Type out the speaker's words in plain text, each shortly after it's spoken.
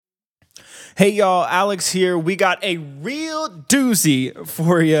Hey y'all, Alex here. We got a real doozy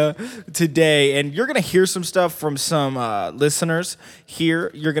for you today, and you're gonna hear some stuff from some listeners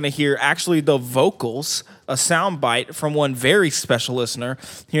here. You're gonna hear actually the vocals, a soundbite from one very special listener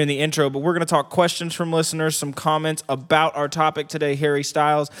here in the intro. But we're gonna talk questions from listeners, some comments about our topic today, Harry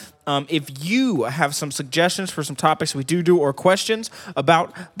Styles. If you have some suggestions for some topics we do, or questions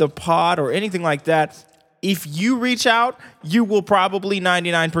about the pod or anything like that, if you reach out, you will probably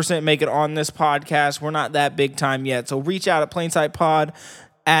 99% make it on this podcast. We're not that big time yet. So reach out at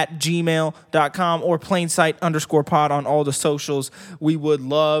plainsightpod@gmail.com or plainsight_pod on all the socials. We would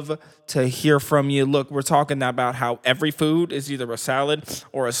love to hear from you. Look, we're talking about how every food is either a salad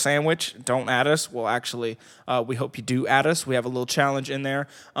or a sandwich. Don't add us. Well, actually, we hope you do add us. We have a little challenge in there.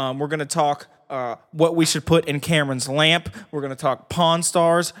 We're going to talk what we should put in Cameron's lamp. We're going to talk Pawn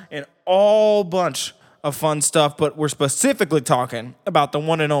Stars and all bunch of fun stuff, but we're specifically talking about the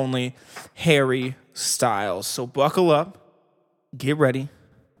one and only Harry Styles. So buckle up, get ready,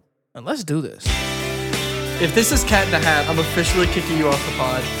 and let's do this. If this is Cat in the Hat, I'm officially kicking you off the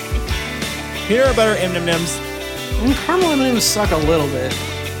pod. Peanut butter M&Ms. Caramel M&Ms suck a little bit.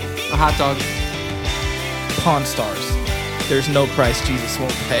 A hot dog. Pawn Stars. There's no price Jesus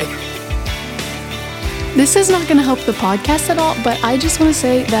won't pay. This is not going to help the podcast at all, but I just want to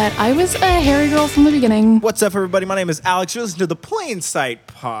say that I was a Harry girl from the beginning. What's up, everybody? My name is Alex. You're listening to the Plain Sight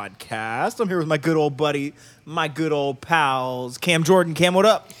Podcast. I'm here with my good old buddy, my good old pals, Cam Jordan. Cam, what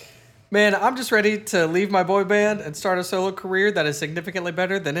up? Man, I'm just ready to leave my boy band and start a solo career that is significantly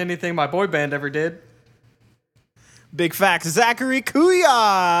better than anything my boy band ever did. Big facts. Zachary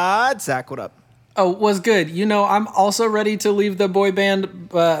Kuyat. Zach, what up? Oh, was good. You know, I'm also ready to leave the boy band,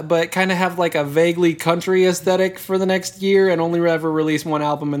 but kind of have like a vaguely country aesthetic for the next year and only ever release one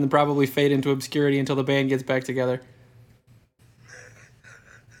album and then probably fade into obscurity until the band gets back together.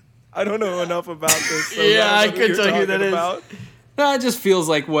 I don't know enough about this. So Yeah, I could tell you who that is. about. No, it just feels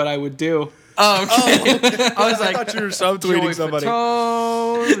like what I would do. Oh, okay. I was like, I thought you were subtweeting somebody.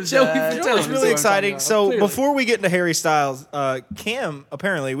 Joey It was really exciting. So before we get into Harry Styles, Cam,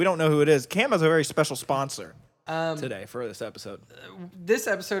 apparently, we don't know who it is. Cam has a very special sponsor today for this episode. This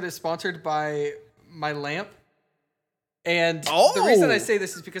episode is sponsored by my lamp. And the reason I say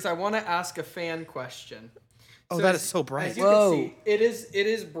this is because I want to ask a fan question. Oh, that is so bright. As you can see, it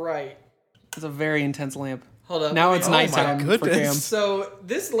is bright. It's a very intense lamp. Hold up. Now it's nighttime for Cam. So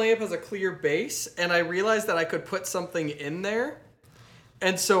this lamp has a clear base, and I realized that I could put something in there.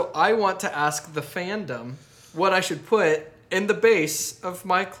 And so I want to ask the fandom what I should put in the base of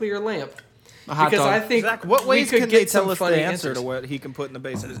my clear lamp. Because I think Zach, what ways can they tell us the answer answers to what he can put in the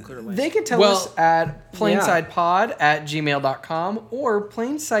base of his clear lamp? They can tell us at plainsightpod@gmail.com or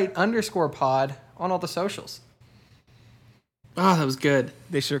plainsight_pod on all the socials. Oh, that was good.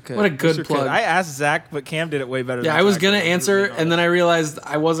 They sure could. What a good plug. I asked Zach, but Cam did it way better than I was Zach. going to answer, and then I realized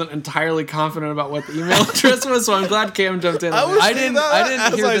I wasn't entirely confident about what the email address was, so I'm glad Cam jumped in. I didn't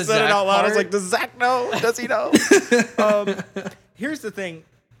As hear I the said Zach it out loud, part. I was like, does Zach know? Does he know? Here's the thing.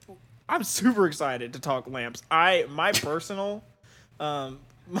 I'm super excited to talk lamps. My personal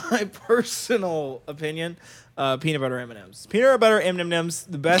opinion, peanut butter M&Ms. Peanut butter M&Ms,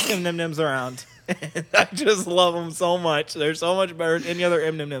 the best M&Ms around. And I just love them so much. They're so much better than any other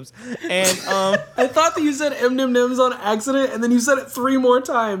M&Ms. And I thought that you said M&Ms on accident, and then you said it 3 more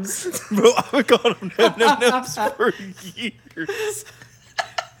times. bro, I've called them M&Ms for years.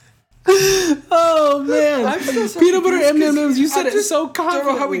 Oh man! I'm so peanut butter M&Ms. You said it so I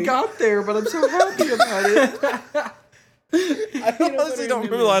confidently. don't know how we got there, but I'm so happy about it. I honestly don't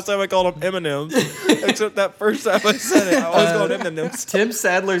remember the last time I called them M&Ms, except that first time I said it. I always called them M&Ms. Tim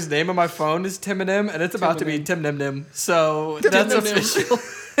Sadler's name on my phone is Tim and M, and it's about to be Tim Nim Nim. So that's official.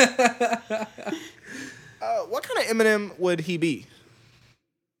 What kind of M&M would he be?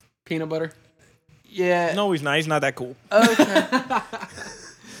 Peanut butter. Yeah. No, he's not. He's not that cool. Okay.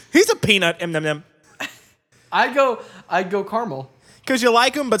 He's a peanut M&M. I'd go caramel. Because you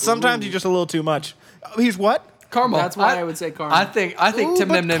like him, but sometimes he's just a little too much. He's what? Caramel. That's why I would say caramel. I think Tim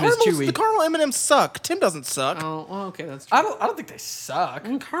but Nim Nim is caramels- chewy. The caramel M&Ms suck. Tim doesn't suck. Oh, well, okay, that's true. I don't think they suck.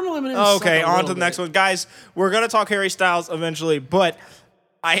 Caramel M&Ms. Okay, on to the next one. Guys, we're going to talk Harry Styles eventually, but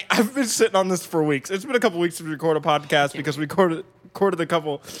I've been sitting on this for weeks. It's been a couple weeks since we recorded a podcast because we recorded a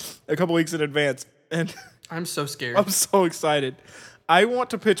couple weeks in advance, and I'm so scared. I'm so excited. I want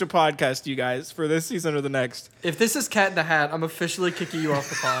to pitch a podcast to you guys for this season or the next. If this is Cat in the Hat, I'm officially kicking you off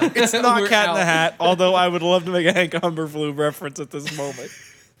the pod. It's not We're Cat in the out. Hat, although I would love to make a Hank Humberflu reference at this moment.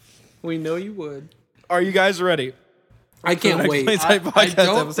 We know you would. Are you guys ready? I can't wait. I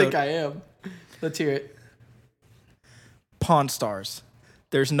don't think I am. Let's hear it. Pawn Stars.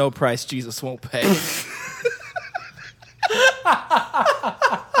 there's no price Jesus won't pay.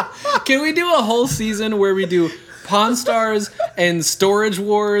 Can we do a whole season where we do Pawn Stars and Storage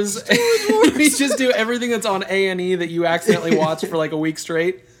Wars? We just do everything that's on A&E that you accidentally watch for like a week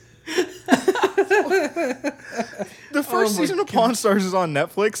straight. The first season of Pawn Stars is on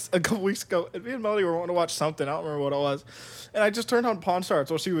Netflix a couple weeks ago. And me and Melody were wanting to watch something. I don't remember what it was. And I just turned on Pawn Stars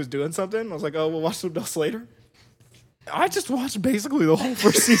while she was doing something. I was like, oh, we'll watch something else later. I just watched basically the whole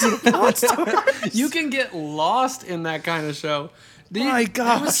first season of Pawn Stars. You can get lost in that kind of show. My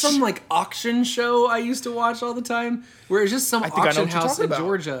gosh. There was some like auction show I used to watch all the time where it was just some auction house in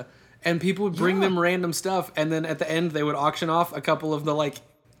Georgia. And people would bring them random stuff. And then at the end, they would auction off a couple of the like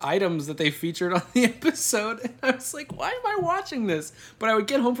items that they featured on the episode. And I was like, why am I watching this? But I would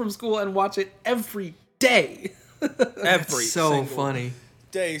get home from school and watch it every day. Every so funny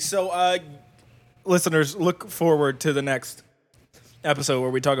day. So, listeners, look forward to the next episode where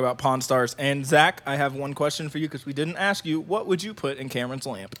we talk about Pawn Stars. And Zach, I have one question for you because we didn't ask you. What would you put in Cameron's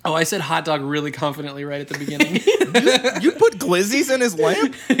lamp? Oh, I said hot dog really confidently right at the beginning. You put glizzies in his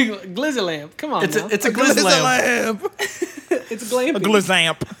lamp? Glizzy lamp. Come on, it's a glizzy lamp. It's a glampy. A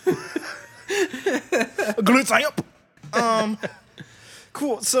glizzamp. A glizzamp.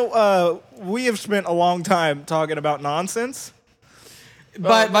 Cool. So we have spent a long time talking about nonsense.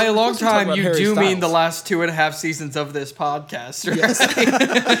 But by a long time, you Harry do Styles. mean the last 2.5 seasons of this podcast, right?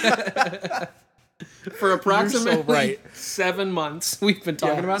 Yes. For approximately You're so right. 7 months, we've been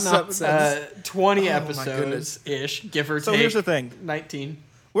talking about seven- nonsense. 20 Oh, my episodes-ish, give or take. So here's the thing. 19.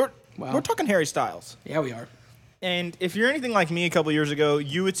 We're talking Harry Styles. Yeah, we are. And if you're anything like me a couple years ago,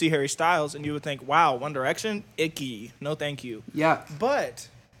 you would see Harry Styles and you would think, wow, One Direction, icky. No, thank you. Yeah. But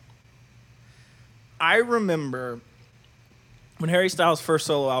I remember when Harry Styles' first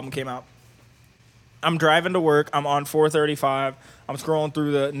solo album came out. I'm driving to work. I'm on 435. I'm scrolling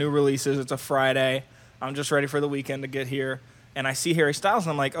through the new releases. It's a Friday. I'm just ready for the weekend to get here. And I see Harry Styles,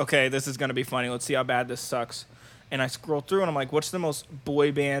 and I'm like, okay, this is going to be funny. Let's see how bad this sucks. And I scroll through, and I'm like, what's the most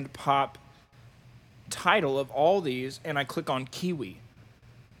boy band pop title of all these? And I click on Kiwi.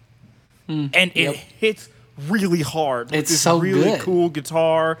 And it hits really hard. It's this so really good. cool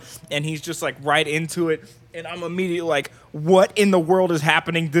guitar, and he's just like right into it. And I'm immediately like, what in the world is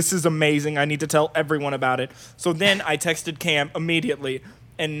happening? This is amazing. I need to tell everyone about it. So then I texted Cam immediately,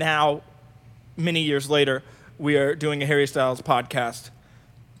 and now, many years later, we are doing a Harry Styles podcast.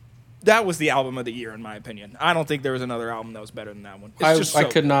 That was the album of the year, in my opinion. I don't think there was another album that was better than that one. I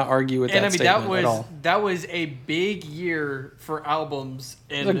could not argue with that And I mean, statement at all. that was a big year for albums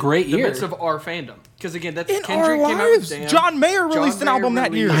in a great the year. midst of our fandom. Because again, that's In Kendrick our came out with lives, Damn. John Mayer released an album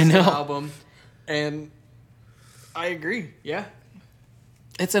that year. released I know. an album, and I agree. Yeah.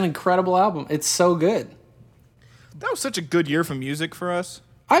 It's an incredible album. It's so good. That was such a good year for music for us.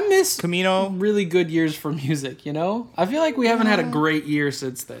 I miss Camino. really good years for music, you know? I feel like we haven't had a great year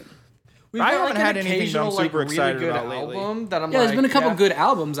since then. We've I got, haven't an had anything that I'm occasional, super really excited good about lately. album that I'm Yeah, there's like, been a couple yeah. good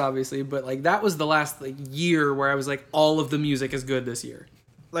albums, obviously, but like that was the last like year where I was like, all of the music is good this year.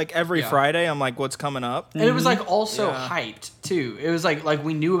 Like every Yeah. Friday, I'm like, what's coming up? And it was like also Yeah. hyped too. It was like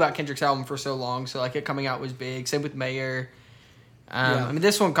we knew about Kendrick's album for so long, so like it coming out was big. Same with Mayer. Yeah. I mean,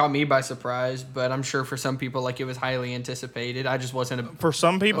 this one caught me by surprise, but I'm sure for some people, like it was highly anticipated. I just wasn't For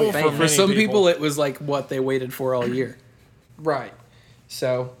some people, Okay. for, For For many some people, it was like what they waited for all year. right.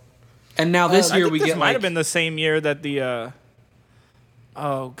 So And now this I year think we this get might like have been the same year that the.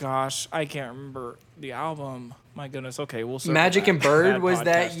 Oh gosh, I can't remember the album. My goodness. Okay, we'll. circle Magic back. and Bird Bad was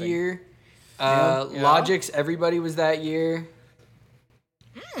that podcasting. year. Yeah. Logic's Everybody was that year.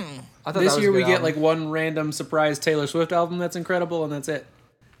 I thought this that was year a we good get album. like one random surprise Taylor Swift album that's incredible, and that's it.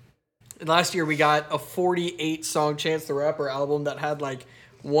 Last year we got a 48 song Chance the Rapper album that had like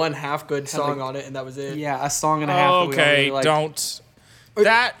one half good song like- on it, and that was it. Yeah, a song and a half. that we all Okay, really liked. don't.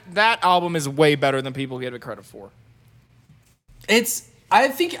 That album is way better than people give it credit for. It's. I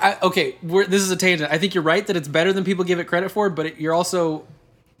think. Okay, this is a tangent. I think you're right that it's better than people give it credit for, but you're also.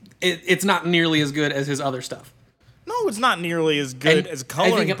 It's not nearly as good as his other stuff. No, it's not nearly as good And as I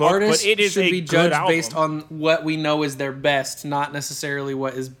Coloring think an Book, artist but it is should a be good judged album. based on what we know is their best, not necessarily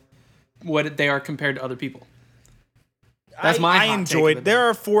what they are compared to other people. That's my I hot take enjoyed. of it. There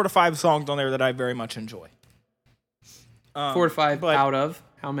are 4 to 5 songs on there that I very much enjoy. 4 to 5 but- out of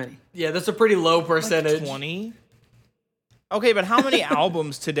how many? Yeah, that's a pretty low percentage. 20. Okay, but how many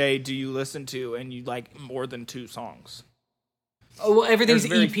albums today do you listen to and you like more than 2 songs? Oh, well, everything's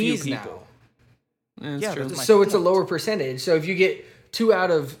There's very few EPs now. people. That's Yeah, true. there's my So it's a point. lower percentage. So if you get 2 out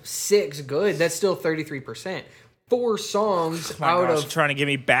of 6 good, that's still 33%. 4 songs My out gosh, of trying to give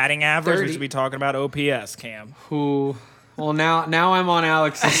me batting average. 30. We should be talking about OPS, Cam. Who? Well, now I'm on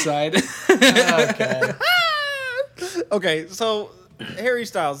Alex's side. Okay. Okay, so Harry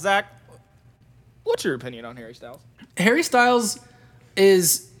Styles. Zach, what's your opinion on Harry Styles? Harry Styles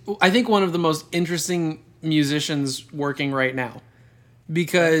is, I think, one of the most interesting musicians working right now.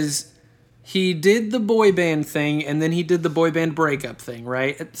 Because he did the boy band thing, and then he did the boy band breakup thing,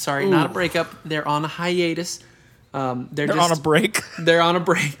 right? Sorry, not a breakup. They're on a hiatus. They're on a break. They're on a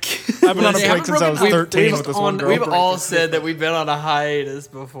break. I've been on a break since I was 13 with this one girl. We've all said that we've been on a hiatus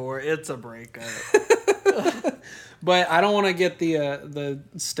before. It's a breakup. But I don't want to get the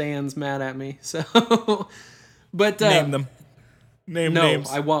Stans mad at me. So, but name them. Name names.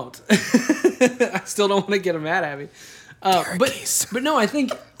 No, I won't. I still don't want to get them mad at me. But no, I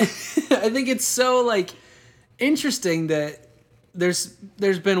think it's so like interesting that there's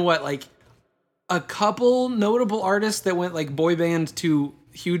been like a couple notable artists that went like boy band to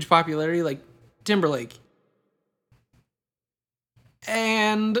huge popularity, like Timberlake.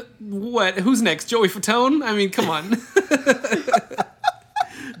 And what? Who's next? Joey Fatone? I mean, come on.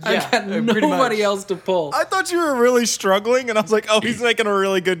 I got nobody else to pull. I thought you were really struggling, and I was like, oh, he's making a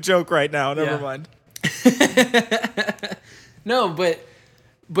really good joke right now. Never mind. No,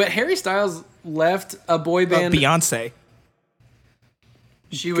 but Harry Styles left a boy band. Beyonce.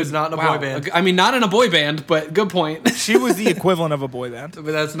 She was not in a boy band. I mean, not in a boy band, but good point. She was the equivalent of a boy band. But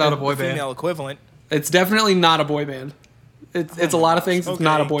that's not a boy band. Female equivalent. It's definitely not a boy band. It's a lot of things. It's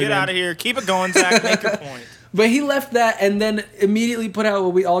not a boy band. Get out of here. Keep it going, Zach. Make your point. But he left that and then immediately put out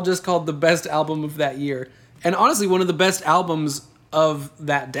what we all just called the best album of that year. And honestly, one of the best albums of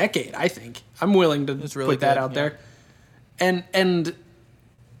that decade, I think. I'm willing to put that out there. And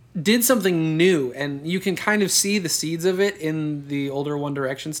did something new. And you can kind of see the seeds of it in the older One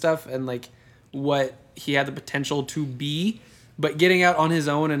Direction stuff and like what he had the potential to be. But getting out on his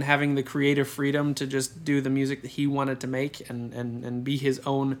own and having the creative freedom to just do the music that he wanted to make and be his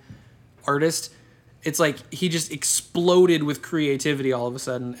own artist, it's like he just exploded with creativity all of a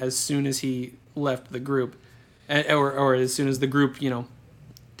sudden as soon as he left the group. Or as soon as the group,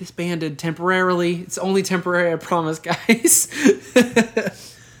 disbanded temporarily. It's only temporary, I promise, guys.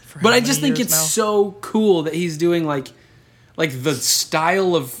 But I just think it's so cool that he's doing like the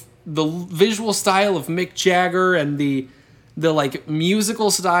visual style of Mick Jagger and the like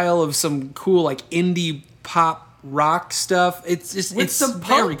musical style of some cool like indie pop rock stuff. It's just with some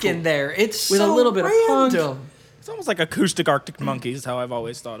punk cool. in there. It's with so a little bit random. of punk. It's almost like acoustic Arctic Monkeys is how I've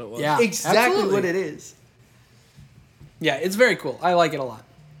always thought it was. Yeah, exactly absolutely. what it is. Yeah, it's very cool. I like it a lot.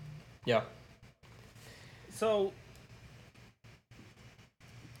 Yeah. So,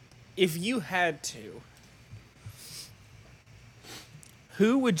 if you had to,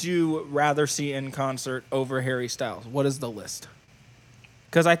 who would you rather see in concert over Harry Styles? What is the list?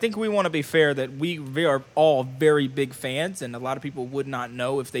 Because I think we want to be fair that we are all very big fans, and a lot of people would not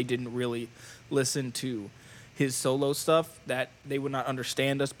know if they didn't really listen to his solo stuff, that they would not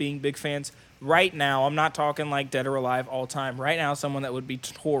understand us being big fans. Right now, I'm not talking like Dead or Alive all time. Right now, someone that would be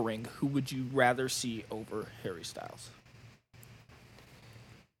touring, who would you rather see over Harry Styles?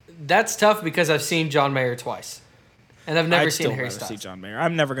 That's tough because I've seen John Mayer twice, and I've never seen Harry Styles. See John Mayer.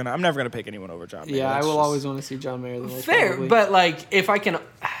 I'm never gonna pick anyone over John Mayer. Yeah, I will always want to see John Mayer the most. Fair, probably. but like if I can,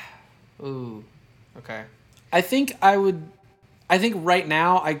 ooh, okay. I think right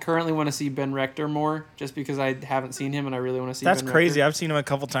now I currently want to see Ben Rector more, just because I haven't seen him and I really want to see. That's Ben crazy. Rector. I've seen him a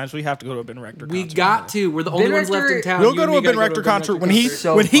couple times. We have to go to a Ben Rector concert. We got to. We're the only ones left in town. We'll go to a Ben Rector concert when he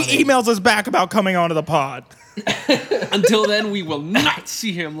emails us back about coming onto the pod. Until then, we will not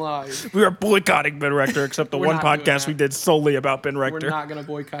see him live. We are boycotting Ben Rector, except the one podcast we did solely about Ben Rector. We're not going to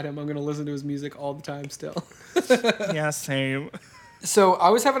boycott him. I'm going to listen to his music all the time still. Yeah, same. So I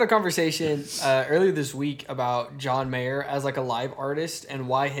was having a conversation earlier this week about John Mayer as like a live artist and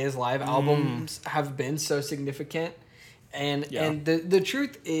why his live albums have been so significant. And the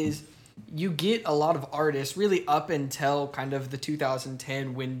truth is, you get a lot of artists really up until kind of the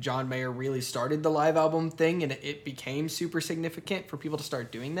 2010 when John Mayer really started the live album thing and it became super significant for people to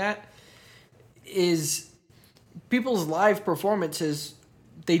start doing that, is people's live performances,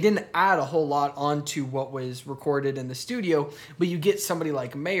 they didn't add a whole lot onto what was recorded in the studio, but you get somebody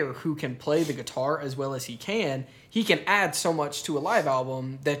like Mayer who can play the guitar as well as he can add so much to a live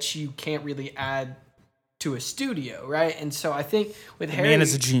album that you can't really add to a studio, right? And so I think with Harry... man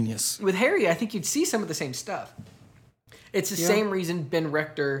is a genius. With Harry, I think you'd see some of the same stuff. It's the same reason Ben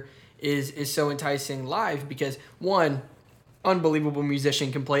Rector is so enticing live, because one, unbelievable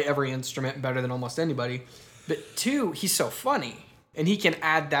musician, can play every instrument better than almost anybody, but two, he's so funny, and he can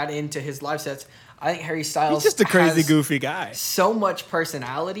add that into his live sets. I think Harry Styles He's just a crazy, goofy guy. So much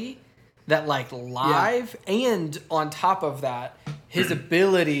personality that like live and on top of that, his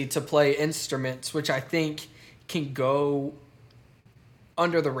ability to play instruments, which I think can go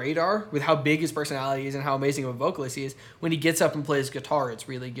under the radar with how big his personality is and how amazing of a vocalist he is. When he gets up and plays guitar, it's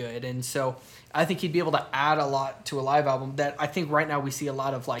really good. And so I think he'd be able to add a lot to a live album that I think right now we see a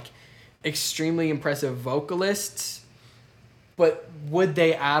lot of like extremely impressive vocalists, but would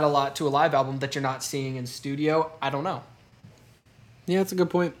they add a lot to a live album that you're not seeing in studio? I don't know. Yeah, that's a good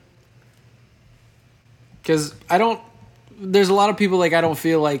point. Because there's a lot of people like I don't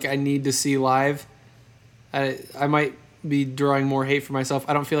feel like I need to see live. I might be drawing more hate for myself.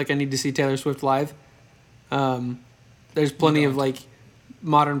 I don't feel like I need to see Taylor Swift live. There's plenty of like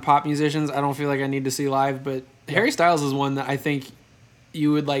modern pop musicians I don't feel like I need to see live, but Harry Styles is one that I think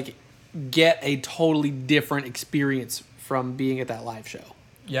you would like get a totally different experience from being at that live show.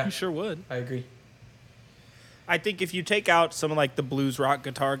 Yeah, you sure would. I agree. I think if you take out some of like the blues rock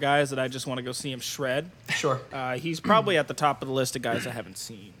guitar guys that I just want to go see him shred, sure, he's probably at the top of the list of guys I haven't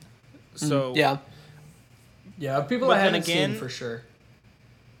seen. So yeah, people I haven't seen for sure.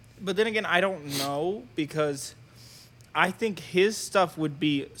 But then again, I don't know, because I think his stuff would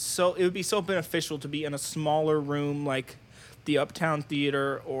be so beneficial to be in a smaller room like the Uptown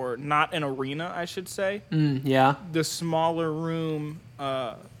Theater, or not an arena, I should say. Yeah. The smaller room,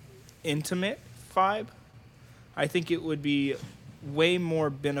 intimate vibe. I think it would be way more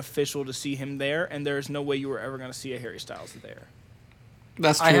beneficial to see him there, and there's no way you were ever going to see a Harry Styles there.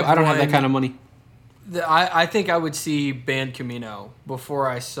 That's true. I don't have that kind of money. I think I would see Band Camino before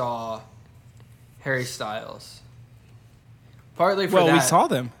I saw Harry Styles. Partly for that. Well, we saw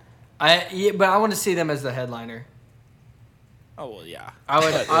them. But I want to see them as the headliner. Oh, well, yeah.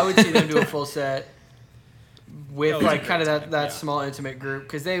 I would see them do a full set with like kind of that small intimate group,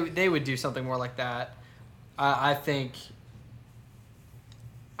 because they would do something more like that. I think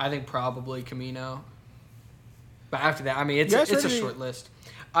probably Camino. But after that, I mean, it's a short list.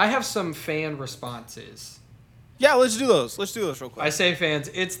 I have some fan responses. Yeah, let's do those. Let's do those real quick. I say fans.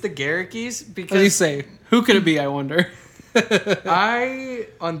 It's the Garrickies, because... What do you say? Who could it be, I wonder?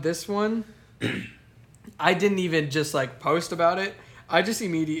 On this one, I didn't even just like post about it. I just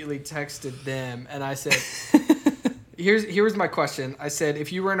immediately texted them, and I said, here's my question. I said,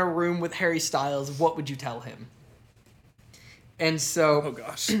 if you were in a room with Harry Styles, what would you tell him? And so... Oh,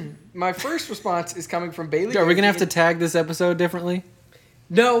 gosh. My first response is coming from Bailey. Are we going to have to tag this episode differently?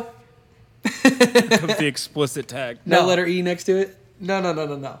 No. Comes the explicit tag. No letter E next to it?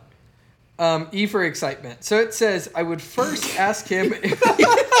 No. E for excitement. So it says, I would first ask him if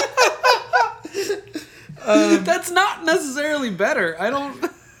that's not necessarily better. I don't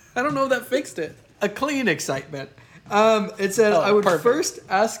know if that fixed it. A clean excitement. It says, I would first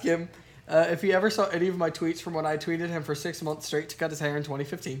ask him if he ever saw any of my tweets from when I tweeted him for 6 months straight to cut his hair in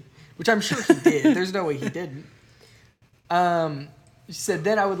 2015, which I'm sure he did. There's no way he didn't. She said,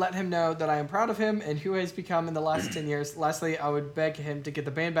 then I would let him know that I am proud of him and who he has become in the last 10 years. Lastly, I would beg him to get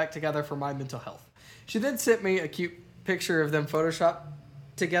the band back together for my mental health. She then sent me a cute picture of them photoshopped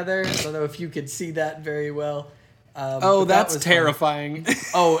together. I don't know if you could see that very well. That's terrifying.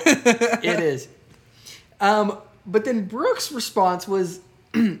 Oh, it is. But then Brooke's response was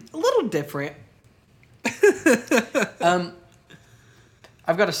a little different. I've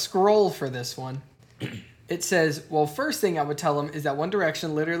got a scroll for this one. It says, well, first thing I would tell him is that One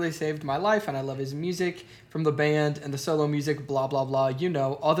Direction literally saved my life, and I love his music from the band and the solo music, blah, blah, blah. You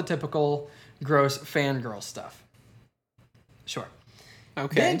know, all the typical gross fangirl stuff. Sure.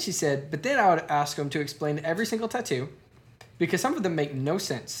 Okay. Then she said, but then I would ask him to explain every single tattoo, because some of them make no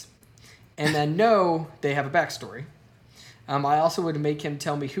sense. And I know they have a backstory. I also would make him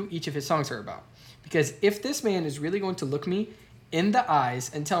tell me who each of his songs are about. Because if this man is really going to look me in the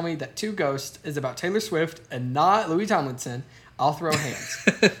eyes and tell me that Two Ghosts is about Taylor Swift and not Louis Tomlinson, I'll throw hands.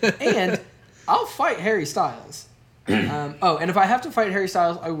 And I'll fight Harry Styles. And if I have to fight Harry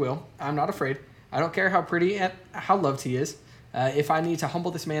Styles, I will. I'm not afraid. I don't care how pretty and how loved he is. If I need to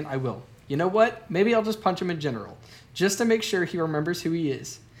humble this man, I will. You know what? Maybe I'll just punch him in general, just to make sure he remembers who he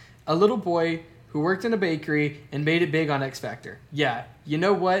is. A little boy who worked in a bakery and made it big on X Factor. Yeah, you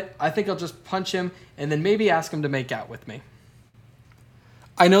know what? I think I'll just punch him and then maybe ask him to make out with me.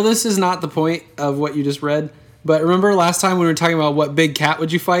 I know this is not the point of what you just read, but remember last time when we were talking about what big cat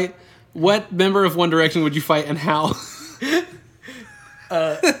would you fight? What member of One Direction would you fight and how?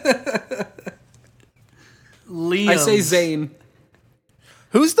 Liam. I say Zayn.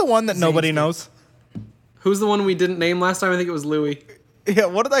 Who's the one that nobody knows? Who's the one we didn't name last time? I think it was Louis. Yeah,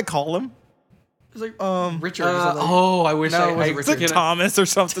 what did I call him? It's like Richard. I wish I was like Thomas or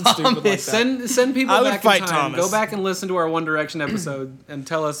something stupid like that. Send people back in time. Thomas. Go back and listen to our One Direction episode and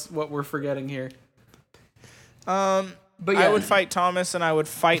tell us what we're forgetting here. But yeah. I would fight Thomas, and I would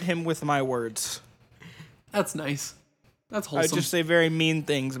fight him with my words. That's nice. That's wholesome. I would just say very mean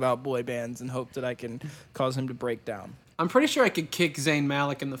things about boy bands and hope that I can cause him to break down. I'm pretty sure I could kick Zayn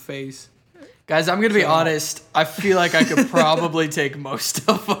Malik in the face. Guys, I'm going to be honest. I feel like I could probably take most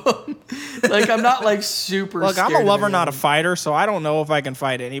of them. Like, I'm not, like, super Look, scared I'm a lover, not a fighter, so I don't know if I can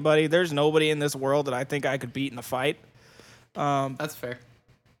fight anybody. There's nobody in this world that I think I could beat in a fight. That's fair.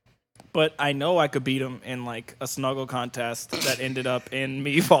 But I know I could beat him in, like, a snuggle contest that ended up in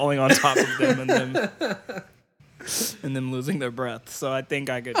me falling on top of them and them losing their breath. So I think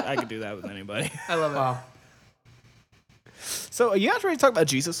I could do that with anybody. I love it. Wow. So are you guys ready to talk about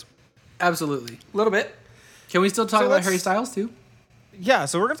Jesus? Absolutely. A little bit. Can we still talk about Harry Styles too? Yeah,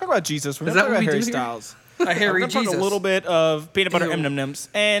 so we're going to talk about Jesus. We're going to talk about Harry Styles. We're going to talk a little bit of peanut butter M&Ms,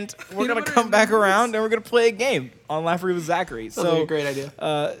 and we're going to come back around and we're going to play a game on Laughery with Zachary. So, a great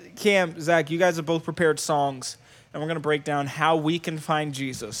idea. Cam, Zach, you guys have both prepared songs, and we're going to break down how we can find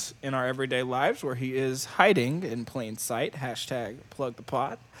Jesus in our everyday lives, where he is hiding in plain sight. Hashtag plug the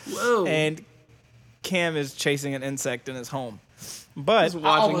pot. Whoa. And Cam is chasing an insect in his home. But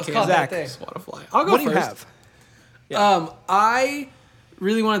watching Zach, swat a fly. I'll go what first. Do you have? Yeah. I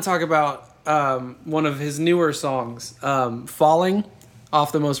really want to talk about one of his newer songs, Falling,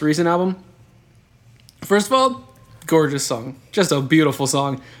 off the most recent album. First of all, gorgeous song. Just a beautiful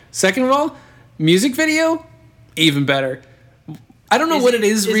song. Second of all, music video, even better. I don't know what it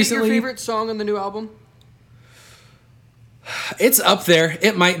is recently. Is it your favorite song on the new album? It's up there.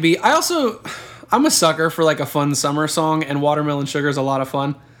 It might be. I'm a sucker for like a fun summer song, and Watermelon Sugar is a lot of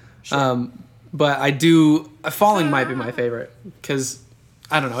fun. Sure. But Falling might be my favorite because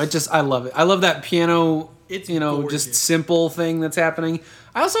I don't know. I love it. I love that piano. It's gorgeous. Just simple thing that's happening.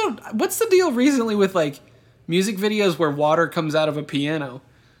 What's the deal recently with like music videos where water comes out of a piano?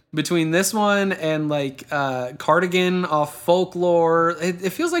 Between this one and like Cardigan off Folklore,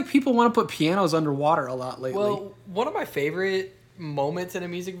 it feels like people want to put pianos underwater a lot lately. Well, one of my favorite moments in a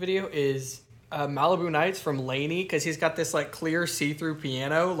music video is Malibu Nights from Laney, because he's got this like clear see-through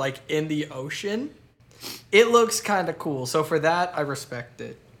piano like in the ocean. It looks kind of cool. So for that, I respect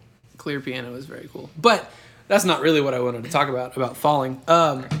it. Clear piano is very cool. But that's not really what I wanted to talk about Falling.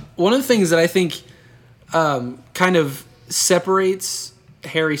 One of the things that I think kind of separates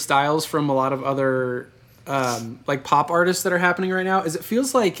Harry Styles from a lot of other like pop artists that are happening right now is it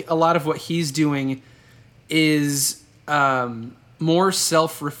feels like a lot of what he's doing is more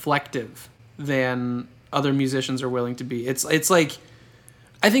self-reflective than other musicians are willing to be. It's like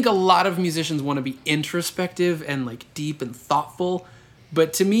I think a lot of musicians want to be introspective and like deep and thoughtful,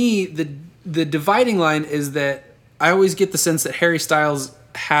 but to me the dividing line is that I always get the sense that Harry Styles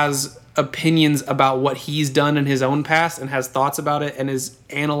has opinions about what he's done in his own past and has thoughts about it and is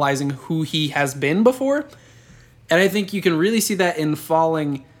analyzing who he has been before. And I think you can really see that in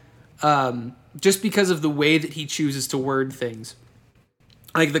Falling just because of the way that he chooses to word things.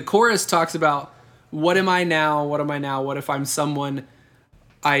 Like the chorus talks about, what am I now? What am I now? What if I'm someone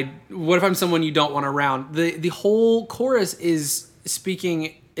you don't want around? The whole chorus is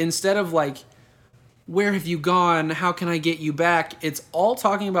speaking, instead of like, where have you gone? How can I get you back? It's all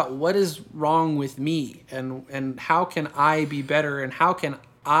talking about what is wrong with me and how can I be better and how can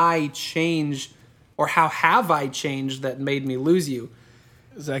I change, or how have I changed that made me lose you?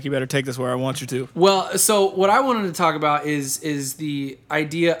 Zach, you better take this where I want you to. Well, so what I wanted to talk about is the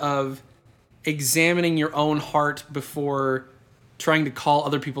idea of examining your own heart before trying to call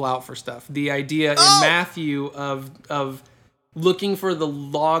other people out for stuff. The idea in Matthew of looking for the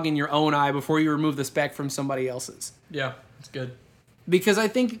log in your own eye before you remove the speck from somebody else's. Yeah, it's good. Because I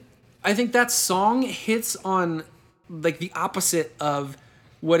think that song hits on like the opposite of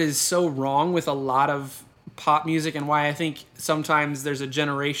what is so wrong with a lot of pop music, and why I think sometimes there's a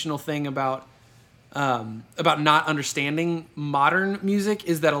generational thing about not understanding modern music,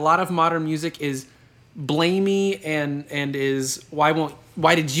 is that a lot of modern music is blamey and is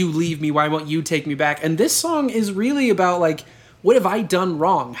why did you leave me? Why won't you take me back? And this song is really about like, what have I done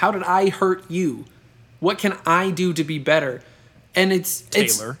wrong? How did I hurt you? What can I do to be better? And it's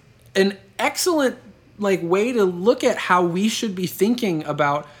an excellent like way to look at how we should be thinking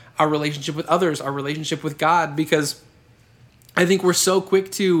about our relationship with others, our relationship with God, because I think we're so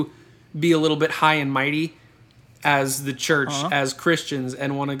quick to be a little bit high and mighty as the church, as Christians,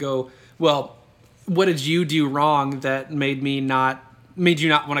 and want to go, well, what did you do wrong that made you not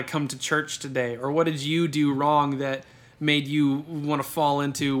want to come to church today? Or what did you do wrong that made you want to fall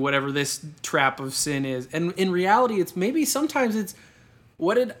into whatever this trap of sin is. And in reality, it's maybe sometimes it's,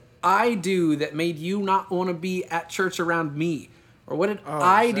 what did I do that made you not want to be at church around me? Or what did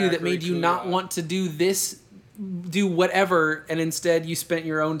I do that made you not want to do this, do whatever, and instead you spent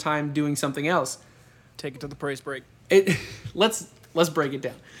your own time doing something else? Take it to the praise break. Let's break it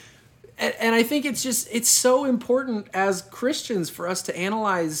down. And I think it's so important as Christians for us to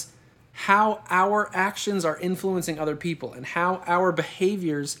analyze how our actions are influencing other people and how our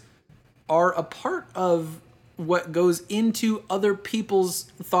behaviors are a part of what goes into other people's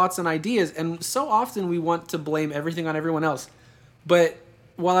thoughts and ideas. And so often we want to blame everything on everyone else. But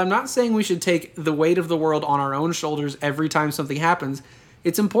while I'm not saying we should take the weight of the world on our own shoulders every time something happens,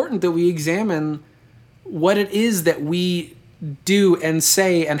 it's important that we examine what it is that we do and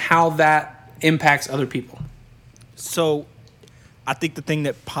say and how that impacts other people. So I think the thing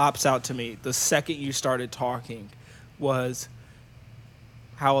that pops out to me the second you started talking was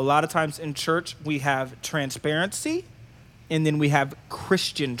how a lot of times in church we have transparency and then we have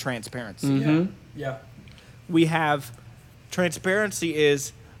Christian transparency. Mm-hmm. Yeah. We have transparency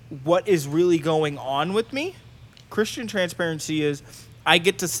is what is really going on with me. Christian transparency is I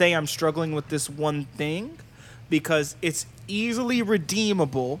get to say I'm struggling with this one thing because it's easily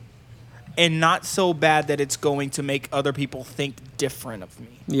redeemable and not so bad that it's going to make other people think different of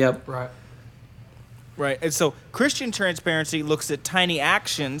me. Yep. Right. And so Christian transparency looks at tiny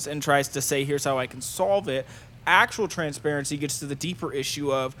actions and tries to say, here's how I can solve it. Actual transparency gets to the deeper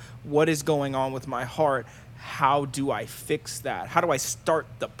issue of what is going on with my heart. How do I fix that? How do I start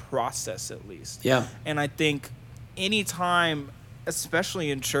the process at least? Yeah. And I think anytime,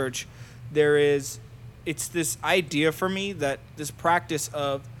 especially in church, it's this idea for me that this practice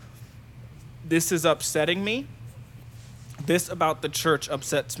of this is upsetting me, this about the church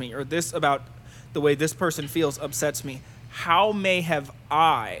upsets me, or this about the way this person feels upsets me. How may have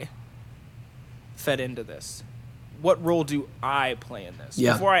I fed into this? What role do I play in this?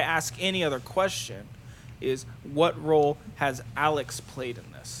 Yeah. Before I ask any other question is, what role has Alex played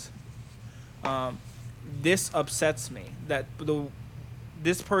in this? This upsets me, that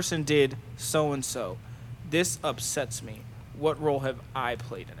this person did so-and-so. This upsets me. What role have I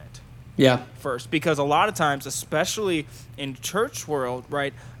played in it? Yeah. First, because a lot of times, especially in church world,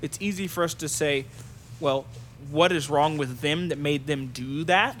 right, it's easy for us to say, well, what is wrong with them that made them do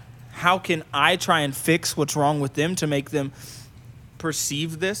that? How can I try and fix what's wrong with them to make them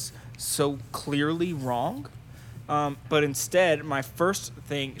perceive this so clearly wrong? But instead, my first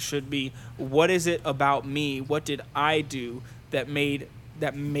thing should be, what is it about me? What did I do that made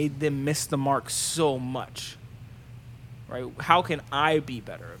them miss the mark so much? Right? How can I be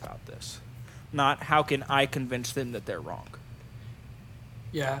better about this? Not how can I convince them that they're wrong?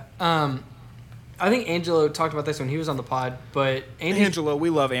 Yeah. I think Angelo talked about this when he was on the pod, but Angelo, we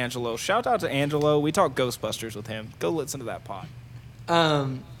love Angelo. Shout out to Angelo. We talk Ghostbusters with him. Go listen to that pod.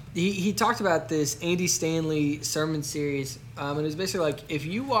 He talked about this Andy Stanley sermon series, and it was basically like, if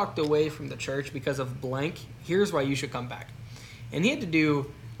you walked away from the church because of blank, here's why you should come back. And he had to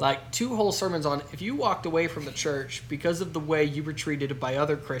do like 2 whole sermons on, if you walked away from the church because of the way you were treated by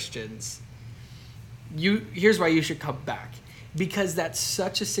other Christians, here's why you should come back. Because that's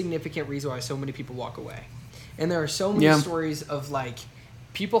such a significant reason why so many people walk away. And there are so many stories of like,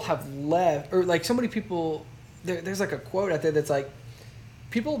 people have left, or like so many people, there's like a quote out there that's like,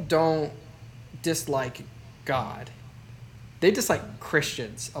 people don't dislike God. They dislike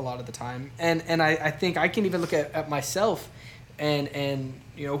Christians a lot of the time. And I think I can even look at myself and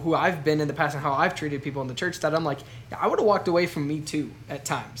you know, who I've been in the past and how I've treated people in the church, that I'm like, yeah, I would have walked away from me too at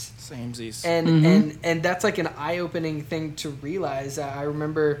times. Samesies. And that's like an eye-opening thing to realize. I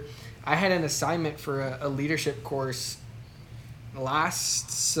remember I had an assignment for a leadership course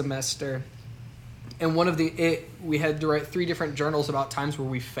last semester, and we had to write 3 different journals about times where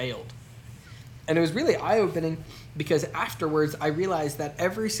we failed. And it was really eye-opening because afterwards I realized that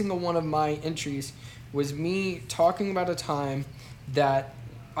every single one of my entries was me talking about a time that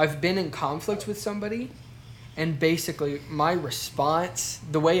I've been in conflict with somebody, and basically my response,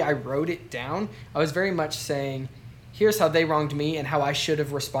 the way I wrote it down, I was very much saying, here's how they wronged me and how I should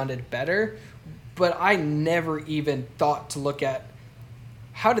have responded better, but I never even thought to look at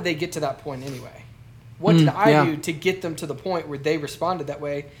how did they get to that point anyway? What did I do to get them to the point where they responded that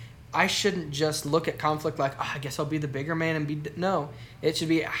way? I shouldn't just look at conflict like, I guess I'll be the bigger man and be... No, it should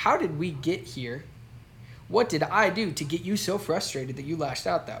be, how did we get here? What did I do to get you so frustrated that you lashed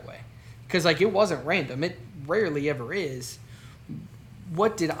out that way? Because like, it wasn't random. It rarely ever is.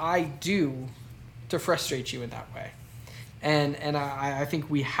 What did I do to frustrate you in that way? And I think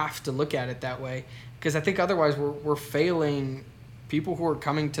we have to look at it that way. Because I think otherwise we're failing people who are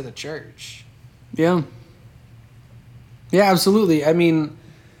coming to the church. Yeah. Yeah, absolutely. I mean,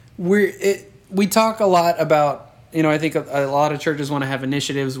 we talk a lot about, I think a lot of churches want to have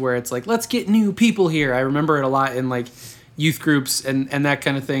initiatives where it's like, let's get new people here. I remember it a lot in like youth groups and that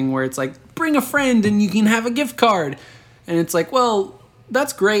kind of thing where it's like, bring a friend and you can have a gift card. And it's like, well,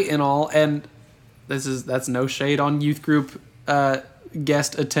 that's great and all. And that's no shade on youth group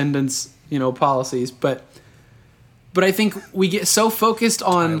guest attendance, policies. But I think we get so focused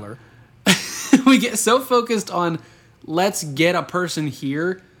on let's get a person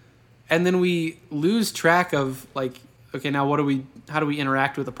here, and then we lose track of like, okay, now how do we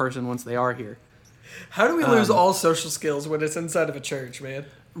interact with a person once they are here? How do we lose all social skills when it's inside of a church, man?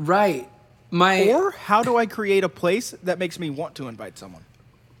 Right. Or how do I create a place that makes me want to invite someone?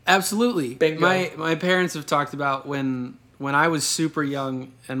 Absolutely. Bingo. My parents have talked about when I was super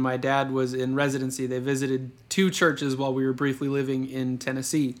young and my dad was in residency, they visited 2 churches while we were briefly living in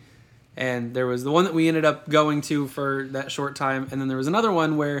Tennessee. And there was the one that we ended up going to for that short time. And then there was another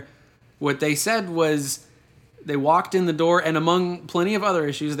one where what they said was they walked in the door, and among plenty of other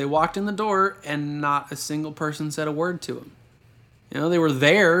issues, they walked in the door and not a single person said a word to them. They were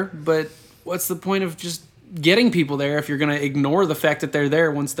there, but what's the point of just getting people there if you're going to ignore the fact that they're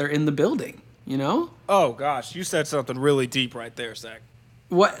there once they're in the building, Oh, gosh. You said something really deep right there, Zach.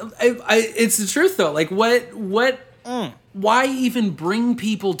 What? It's the truth, though. Like, why even bring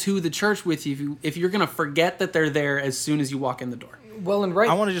people to the church with you if you're going to forget that they're there as soon as you walk in the door? Well, and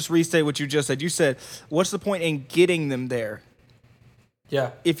I want to just restate what you just said. You said, what's the point in getting them there?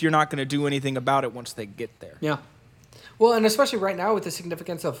 Yeah. If you're not going to do anything about it once they get there. Yeah. Well, and especially right now with the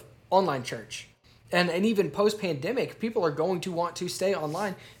significance of online church. And even post-pandemic, people are going to want to stay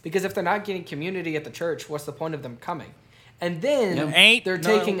online because if they're not getting community at the church, what's the point of them coming? And then they're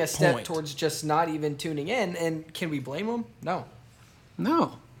taking a step towards just not even tuning in. And can we blame them? No.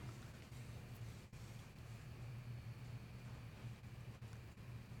 No.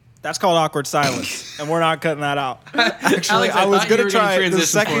 That's called awkward silence, and we're not cutting that out. Actually, Alex, I was going to try the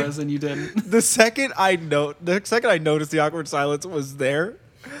second for us, and you didn't. The second I noticed the awkward silence was there,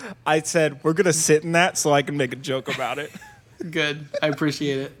 I said we're going to sit in that so I can make a joke about it. Good, I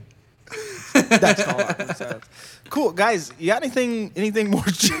appreciate it. That's called awkward silence. Cool, guys. You got anything more?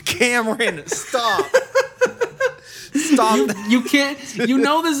 Cameron, stop. Stop. You can't.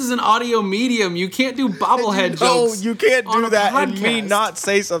 This is an audio medium. You can't do bobblehead jokes. No, you can't do that podcast. and me not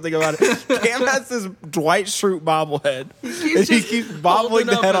say something about it. Cam has this Dwight Schrute bobblehead. He keeps bobbling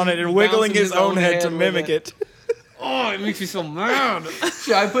the head on it and wiggling his own head to mimic it. Oh, it makes me so mad.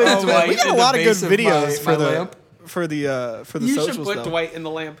 Should I put Dwight we got in a lot the of good base of videos my lamp? for the You social should put stuff. Dwight in the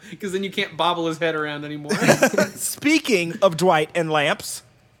lamp because then you can't bobble his head around anymore. Speaking of Dwight and lamps,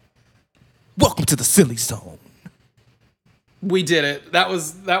 welcome to the Silly Zone. We did it. That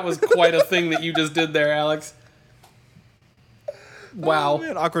was quite a thing that you just did there, Alex. Wow. Oh,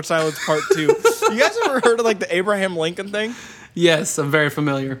 man, awkward silence part 2. You guys ever heard of like the Abraham Lincoln thing? Yes, I'm very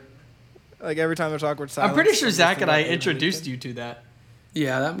familiar. Like every time there's awkward silence. I'm pretty sure Zach and I introduced you to that.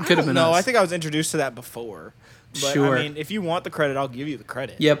 Yeah, that could have been No, us. I think I was introduced to that before. But, Sure. I mean, if you want the credit, I'll give you the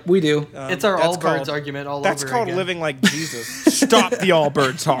credit. Yep, we do. It's our that's Allbirds called- argument all over That's again. called living like Jesus. Stop the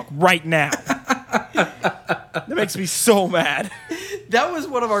Allbirds talk right now. That makes me so mad. That was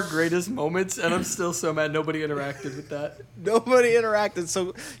one of our greatest moments, and I'm still so mad nobody interacted with that. Nobody interacted.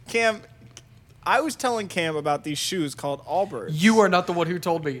 So, Cam, I was telling Cam about these shoes called Allbirds. You are not the one who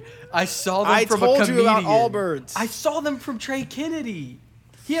told me. I saw them I from told a comedian. you about Allbirds. I saw them from Trey Kennedy.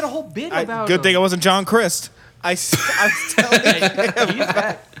 He had a whole bit about Good them. thing it wasn't John Christ. I was telling Cam. He's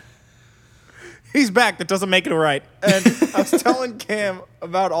back. He's back. That doesn't make it right. And I was telling Cam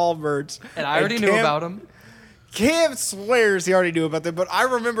about Allbirds. And I already knew about him. Cam swears he already knew about them, but I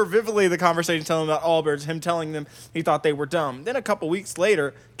remember vividly the conversation telling him about Allbirds, him telling them he thought they were dumb. Then a couple weeks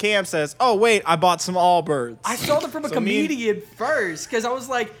later, Cam says, oh, wait, I bought some Allbirds. I saw them from a comedian first, because I was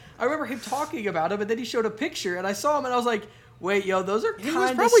like, I remember him talking about them, and then he showed a picture, and I saw him, and I was like, wait, yo, those are kind of He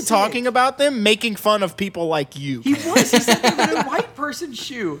was probably sick. talking about them, making fun of people like you. He was. He said they were a white person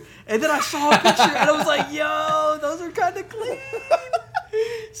shoe. And then I saw a picture, and I was like, yo, those are kind of clean.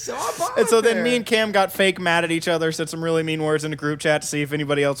 So I bought And so a then pair. me and Cam got fake mad at each other, said some really mean words in the group chat to see if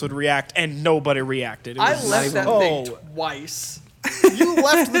anybody else would react, and nobody reacted. It I was left that oh. thing twice. You